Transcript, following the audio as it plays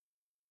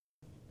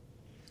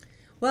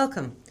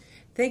Welcome.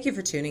 Thank you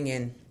for tuning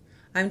in.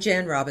 I'm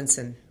Jan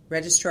Robinson,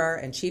 Registrar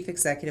and Chief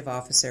Executive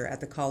Officer at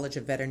the College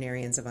of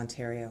Veterinarians of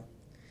Ontario.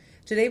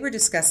 Today we're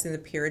discussing the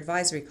peer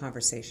advisory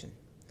conversation.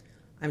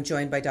 I'm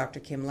joined by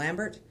Dr. Kim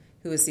Lambert,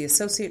 who is the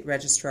Associate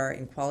Registrar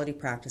in Quality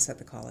Practice at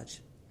the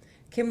College.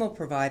 Kim will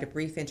provide a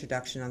brief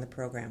introduction on the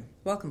program.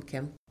 Welcome,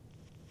 Kim.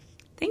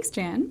 Thanks,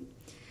 Jan.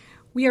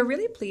 We are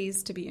really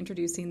pleased to be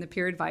introducing the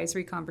peer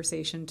advisory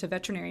conversation to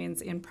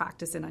veterinarians in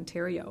practice in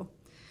Ontario.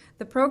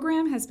 The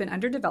program has been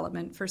under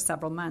development for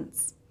several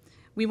months.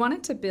 We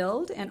wanted to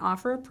build and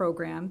offer a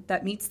program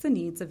that meets the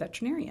needs of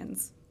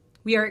veterinarians.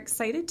 We are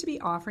excited to be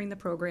offering the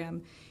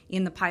program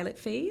in the pilot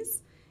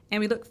phase,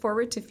 and we look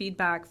forward to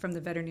feedback from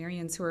the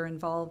veterinarians who are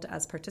involved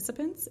as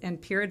participants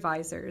and peer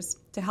advisors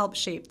to help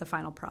shape the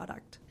final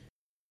product.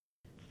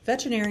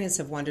 Veterinarians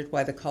have wondered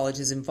why the college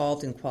is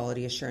involved in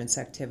quality assurance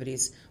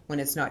activities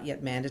when it's not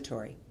yet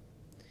mandatory.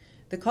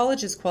 The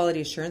college's quality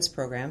assurance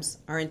programs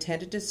are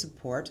intended to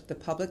support the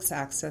public's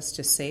access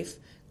to safe,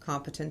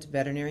 competent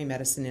veterinary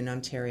medicine in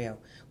Ontario,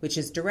 which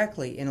is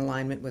directly in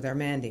alignment with our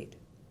mandate.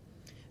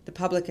 The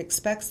public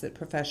expects that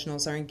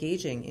professionals are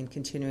engaging in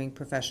continuing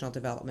professional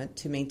development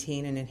to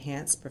maintain and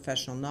enhance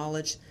professional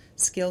knowledge,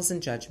 skills,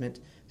 and judgment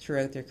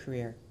throughout their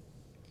career.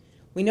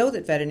 We know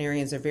that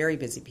veterinarians are very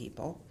busy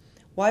people.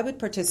 Why would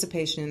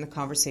participation in the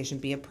conversation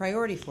be a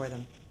priority for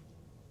them?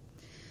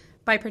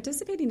 By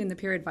participating in the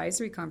peer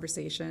advisory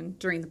conversation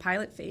during the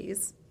pilot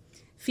phase,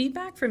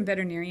 feedback from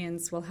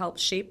veterinarians will help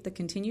shape the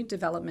continued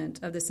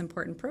development of this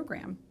important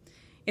program.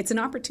 It's an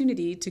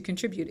opportunity to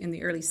contribute in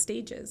the early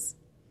stages.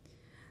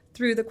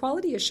 Through the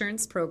quality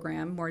assurance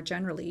program, more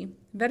generally,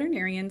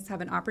 veterinarians have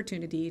an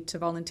opportunity to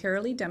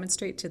voluntarily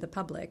demonstrate to the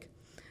public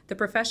the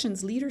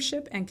profession's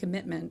leadership and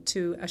commitment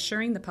to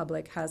assuring the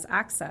public has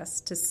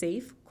access to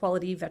safe,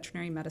 quality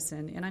veterinary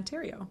medicine in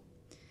Ontario.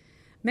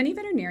 Many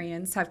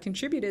veterinarians have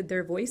contributed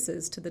their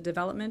voices to the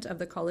development of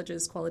the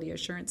college's quality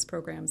assurance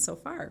program so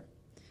far.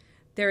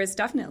 There is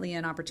definitely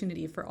an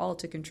opportunity for all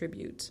to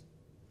contribute.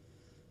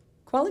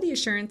 Quality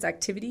assurance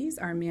activities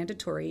are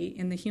mandatory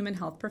in the human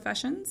health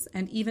professions,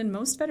 and even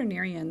most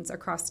veterinarians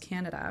across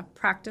Canada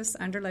practice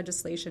under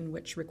legislation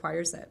which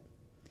requires it.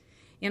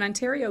 In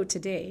Ontario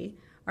today,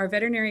 our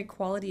veterinary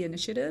quality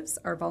initiatives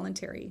are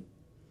voluntary.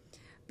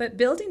 But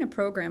building a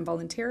program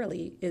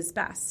voluntarily is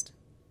best.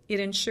 It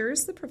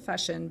ensures the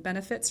profession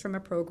benefits from a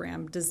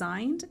program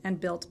designed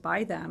and built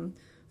by them,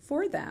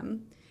 for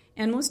them,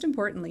 and most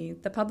importantly,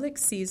 the public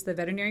sees the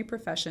veterinary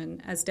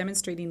profession as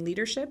demonstrating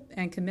leadership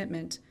and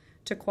commitment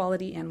to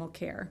quality animal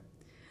care.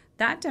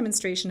 That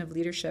demonstration of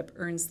leadership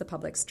earns the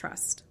public's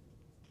trust.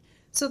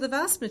 So the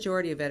vast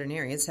majority of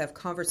veterinarians have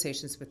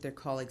conversations with their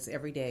colleagues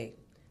every day.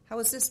 How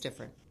is this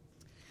different?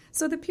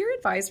 So the peer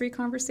advisory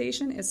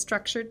conversation is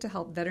structured to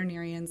help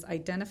veterinarians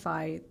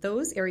identify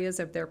those areas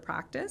of their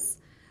practice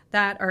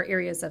that are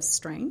areas of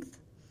strength,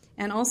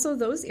 and also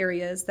those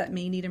areas that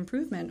may need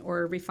improvement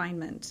or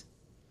refinement.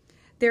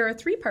 There are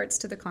 3 parts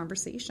to the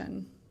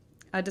conversation: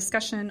 a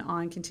discussion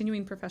on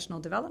continuing professional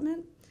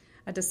development,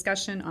 a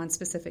discussion on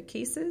specific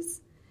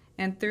cases,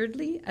 and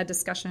thirdly, a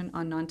discussion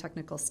on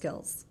non-technical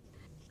skills.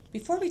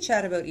 Before we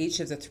chat about each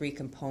of the 3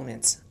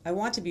 components, I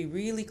want to be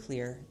really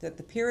clear that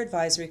the peer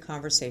advisory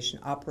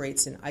conversation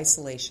operates in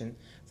isolation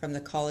from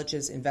the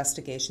college's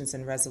investigations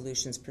and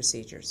resolutions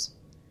procedures.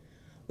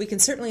 We can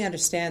certainly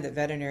understand that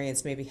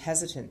veterinarians may be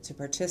hesitant to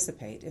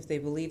participate if they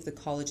believe the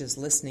college is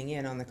listening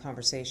in on the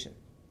conversation.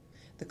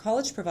 The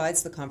college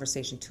provides the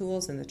conversation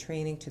tools and the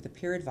training to the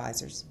peer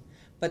advisors,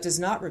 but does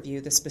not review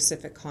the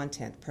specific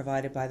content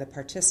provided by the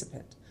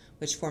participant,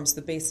 which forms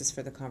the basis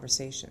for the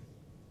conversation.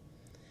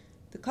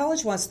 The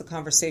college wants the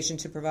conversation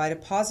to provide a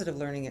positive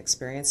learning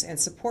experience and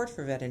support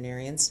for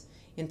veterinarians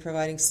in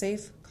providing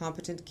safe,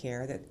 competent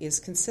care that is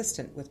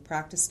consistent with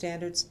practice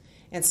standards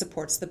and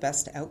supports the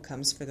best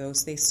outcomes for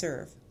those they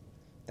serve.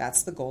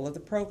 That's the goal of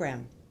the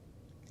program.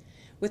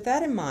 With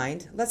that in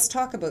mind, let's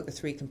talk about the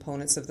 3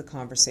 components of the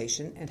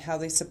conversation and how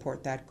they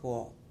support that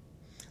goal.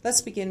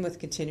 Let's begin with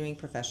continuing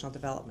professional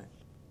development.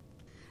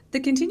 The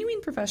continuing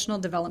professional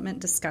development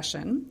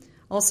discussion,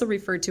 also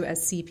referred to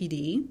as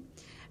CPD,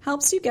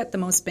 helps you get the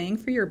most bang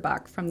for your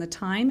buck from the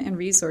time and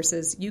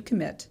resources you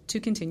commit to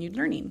continued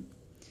learning.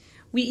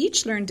 We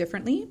each learn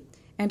differently,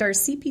 and our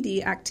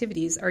CPD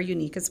activities are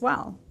unique as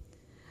well.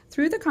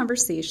 Through the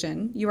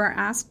conversation, you are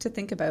asked to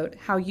think about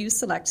how you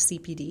select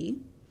CPD,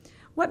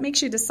 what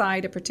makes you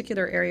decide a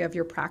particular area of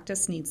your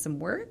practice needs some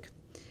work,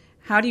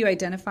 how do you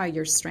identify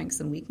your strengths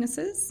and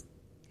weaknesses,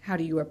 how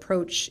do you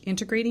approach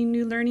integrating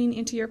new learning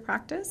into your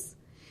practice,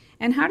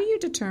 and how do you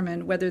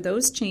determine whether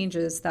those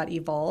changes that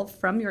evolve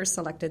from your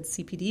selected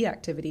CPD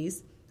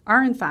activities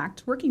are in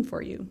fact working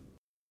for you.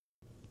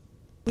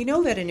 We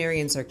know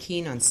veterinarians are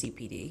keen on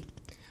CPD.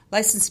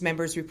 Licensed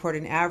members report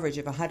an average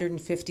of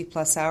 150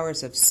 plus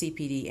hours of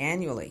CPD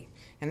annually,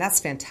 and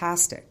that's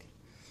fantastic.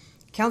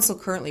 Council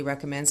currently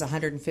recommends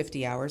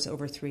 150 hours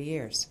over 3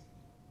 years.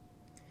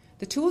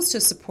 The tools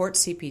to support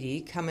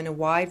CPD come in a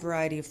wide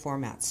variety of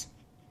formats.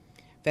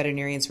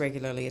 Veterinarians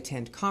regularly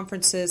attend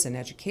conferences and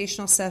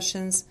educational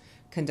sessions,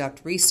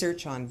 conduct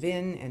research on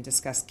VIN, and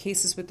discuss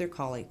cases with their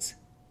colleagues.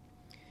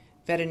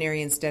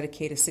 Veterinarians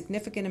dedicate a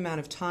significant amount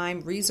of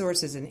time,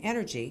 resources, and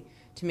energy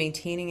to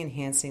maintaining and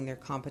enhancing their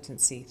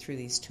competency through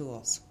these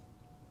tools.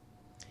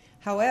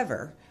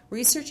 However,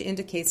 research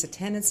indicates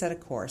attendance at a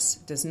course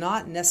does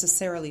not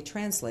necessarily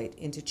translate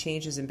into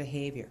changes in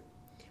behavior.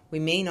 We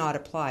may not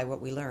apply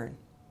what we learn.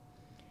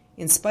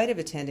 In spite of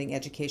attending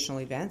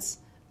educational events,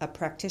 a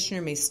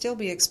practitioner may still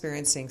be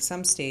experiencing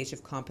some stage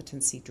of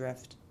competency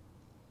drift.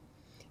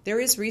 There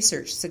is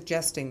research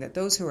suggesting that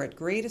those who are at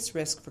greatest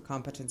risk for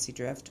competency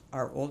drift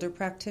are older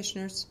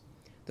practitioners,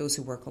 those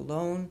who work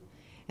alone,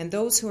 and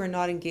those who are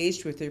not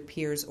engaged with their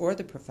peers or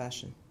the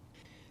profession.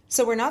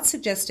 So we're not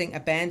suggesting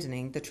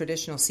abandoning the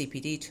traditional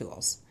CPD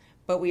tools,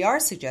 but we are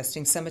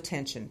suggesting some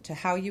attention to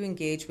how you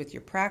engage with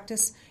your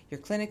practice, your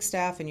clinic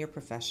staff, and your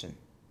profession.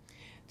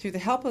 Through the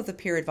help of the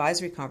peer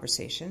advisory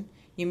conversation,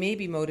 you may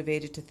be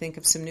motivated to think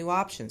of some new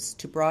options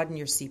to broaden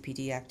your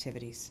CPD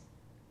activities.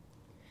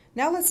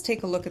 Now let's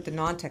take a look at the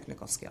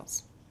non-technical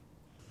skills.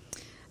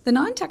 The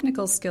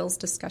non-technical skills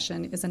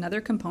discussion is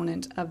another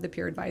component of the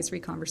peer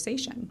advisory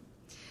conversation.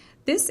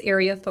 This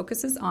area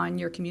focuses on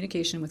your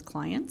communication with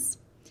clients,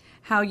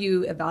 how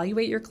you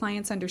evaluate your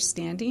clients'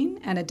 understanding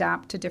and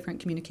adapt to different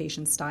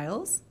communication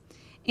styles,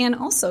 and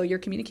also your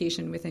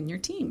communication within your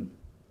team.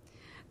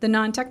 The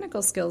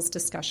non-technical skills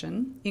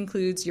discussion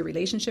includes your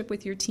relationship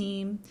with your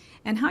team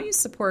and how you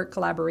support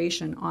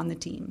collaboration on the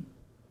team.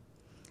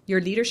 Your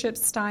leadership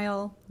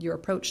style, your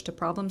approach to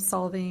problem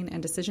solving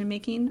and decision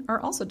making are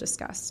also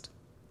discussed.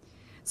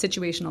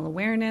 Situational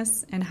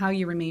awareness and how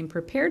you remain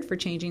prepared for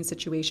changing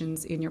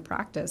situations in your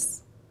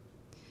practice.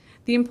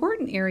 The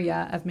important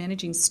area of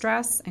managing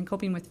stress and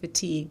coping with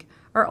fatigue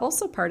are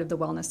also part of the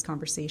wellness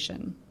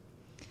conversation.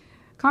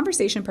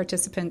 Conversation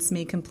participants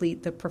may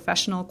complete the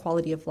Professional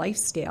Quality of Life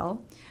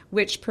Scale,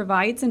 which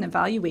provides an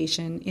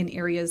evaluation in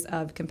areas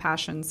of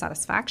compassion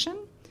satisfaction,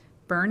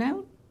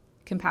 burnout,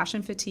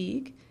 compassion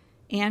fatigue,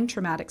 and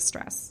traumatic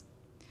stress.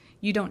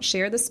 You don't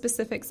share the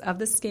specifics of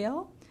the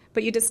scale,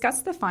 but you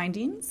discuss the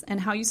findings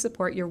and how you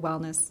support your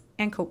wellness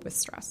and cope with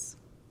stress.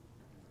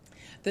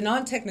 The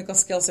non-technical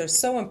skills are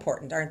so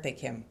important, aren't they,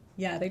 Kim?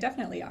 Yeah, they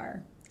definitely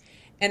are.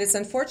 And it's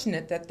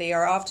unfortunate that they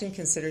are often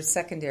considered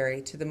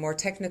secondary to the more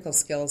technical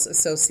skills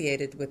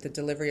associated with the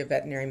delivery of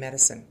veterinary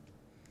medicine.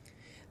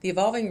 The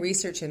evolving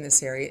research in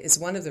this area is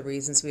one of the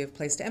reasons we have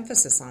placed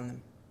emphasis on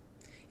them.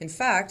 In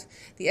fact,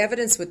 the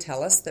evidence would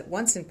tell us that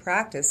once in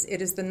practice,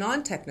 it is the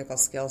non-technical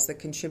skills that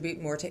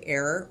contribute more to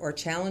error or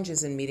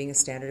challenges in meeting a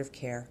standard of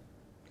care.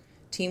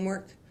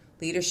 Teamwork,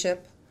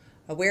 leadership,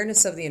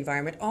 awareness of the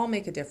environment all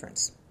make a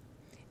difference.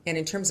 And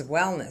in terms of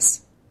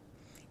wellness,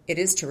 it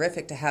is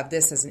terrific to have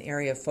this as an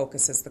area of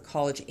focus as the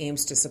college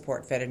aims to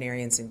support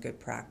veterinarians in good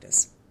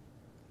practice.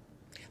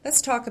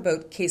 Let's talk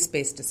about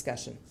case-based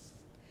discussion.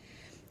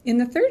 In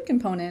the third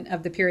component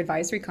of the peer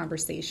advisory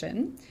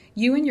conversation,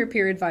 you and your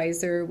peer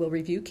advisor will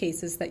review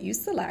cases that you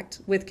select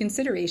with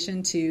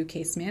consideration to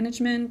case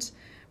management,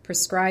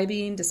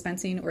 prescribing,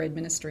 dispensing, or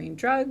administering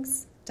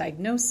drugs,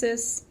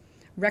 diagnosis,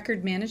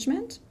 record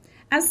management,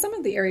 as some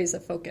of the areas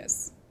of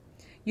focus.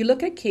 You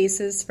look at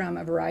cases from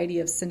a variety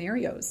of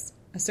scenarios: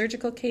 a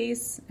surgical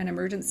case, an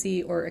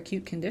emergency or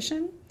acute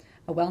condition,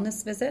 a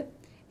wellness visit,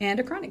 and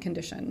a chronic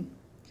condition.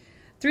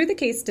 Through the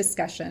case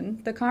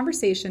discussion, the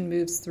conversation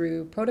moves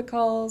through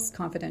protocols,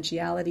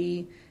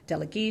 confidentiality,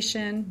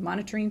 delegation,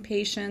 monitoring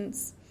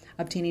patients,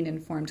 obtaining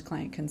informed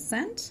client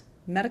consent,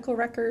 medical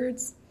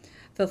records,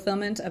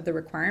 fulfillment of the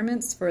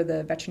requirements for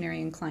the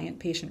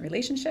veterinarian-client-patient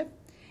relationship,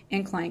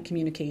 and client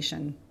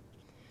communication.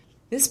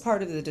 This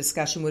part of the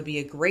discussion would be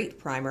a great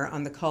primer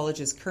on the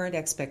college's current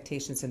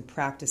expectations and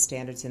practice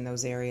standards in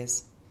those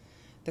areas.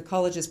 The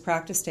college's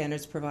practice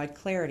standards provide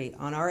clarity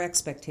on our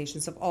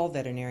expectations of all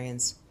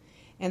veterinarians.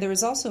 And there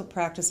is also a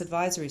practice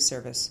advisory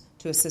service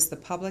to assist the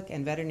public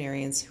and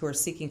veterinarians who are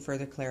seeking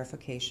further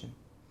clarification.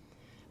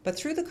 But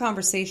through the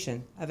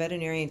conversation, a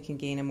veterinarian can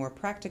gain a more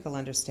practical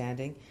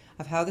understanding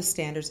of how the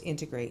standards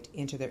integrate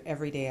into their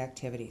everyday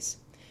activities.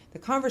 The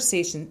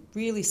conversation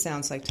really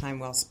sounds like time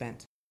well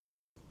spent.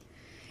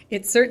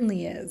 It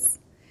certainly is.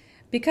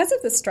 Because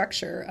of the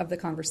structure of the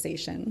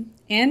conversation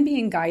and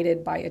being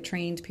guided by a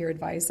trained peer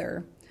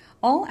advisor,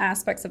 all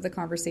aspects of the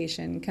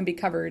conversation can be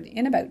covered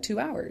in about 2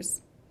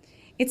 hours.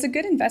 It's a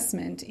good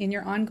investment in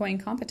your ongoing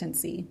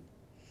competency.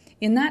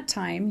 In that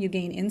time, you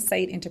gain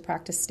insight into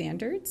practice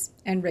standards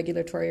and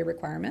regulatory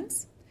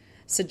requirements,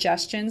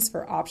 suggestions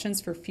for options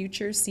for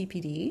future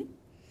CPD,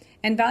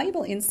 and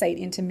valuable insight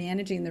into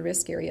managing the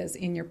risk areas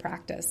in your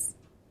practice.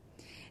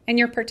 And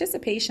your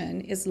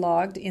participation is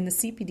logged in the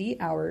CPD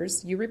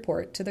hours you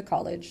report to the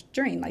college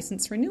during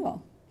license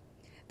renewal.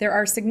 There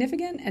are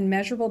significant and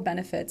measurable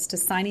benefits to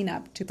signing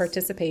up to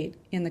participate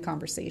in the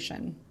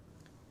conversation.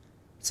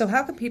 So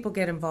how can people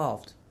get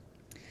involved?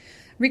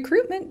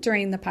 Recruitment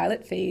during the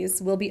pilot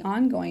phase will be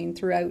ongoing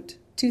throughout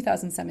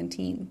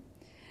 2017.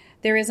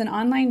 There is an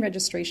online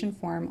registration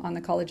form on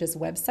the college's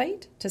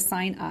website to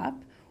sign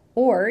up,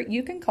 or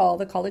you can call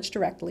the college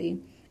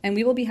directly and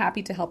we will be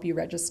happy to help you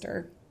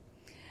register.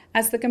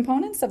 As the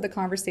components of the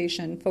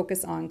conversation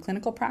focus on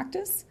clinical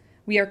practice,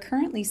 we are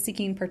currently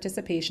seeking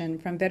participation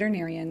from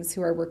veterinarians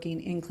who are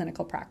working in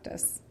clinical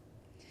practice.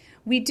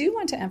 We do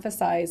want to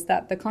emphasize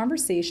that the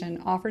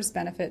conversation offers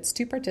benefits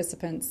to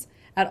participants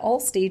at all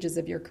stages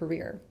of your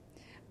career.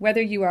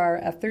 Whether you are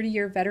a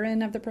 30-year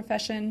veteran of the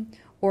profession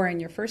or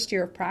in your first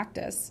year of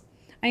practice,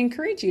 I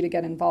encourage you to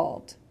get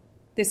involved.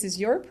 This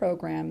is your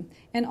program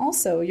and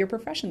also your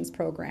profession's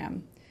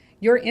program.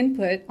 Your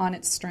input on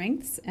its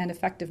strengths and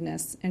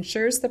effectiveness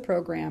ensures the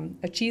program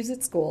achieves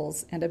its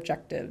goals and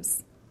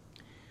objectives.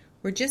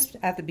 We're just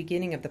at the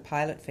beginning of the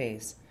pilot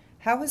phase.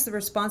 How has the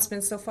response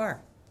been so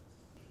far?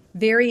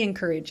 Very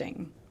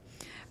encouraging.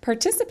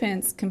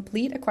 Participants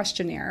complete a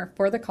questionnaire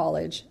for the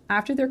college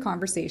after their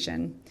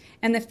conversation,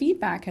 and the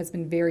feedback has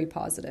been very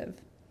positive.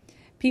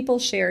 People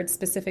shared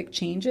specific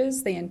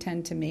changes they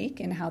intend to make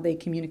in how they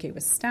communicate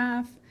with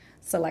staff,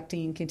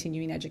 selecting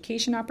continuing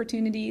education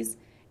opportunities,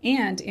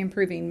 and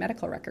improving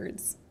medical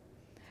records.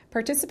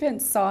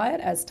 Participants saw it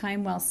as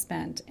time well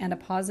spent and a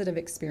positive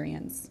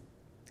experience.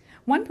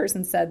 One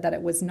person said that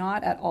it was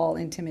not at all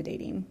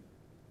intimidating.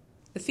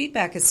 The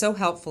feedback is so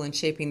helpful in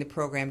shaping the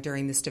program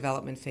during this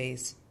development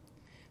phase.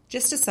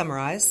 Just to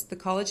summarize, the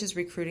college is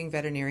recruiting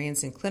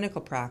veterinarians in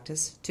clinical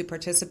practice to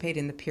participate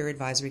in the peer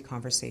advisory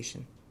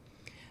conversation.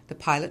 The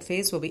pilot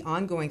phase will be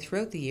ongoing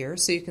throughout the year,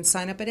 so you can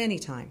sign up at any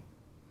time.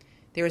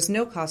 There is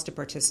no cost to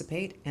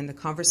participate, and the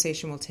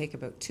conversation will take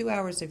about 2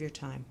 hours of your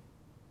time.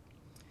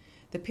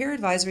 The peer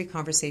advisory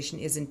conversation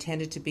is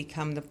intended to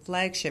become the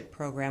flagship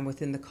program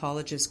within the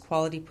college's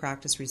quality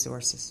practice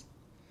resources.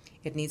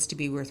 It needs to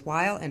be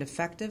worthwhile and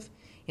effective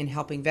in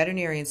helping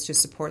veterinarians to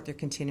support their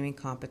continuing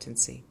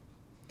competency.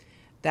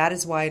 That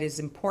is why it is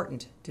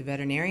important to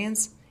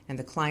veterinarians and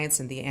the clients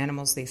and the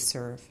animals they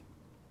serve.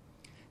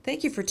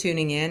 Thank you for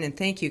tuning in, and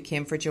thank you,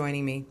 Kim, for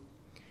joining me.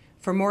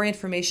 For more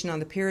information on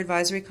the peer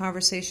advisory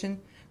conversation,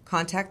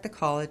 contact the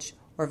college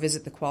or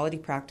visit the quality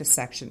practice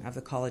section of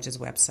the college's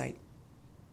website.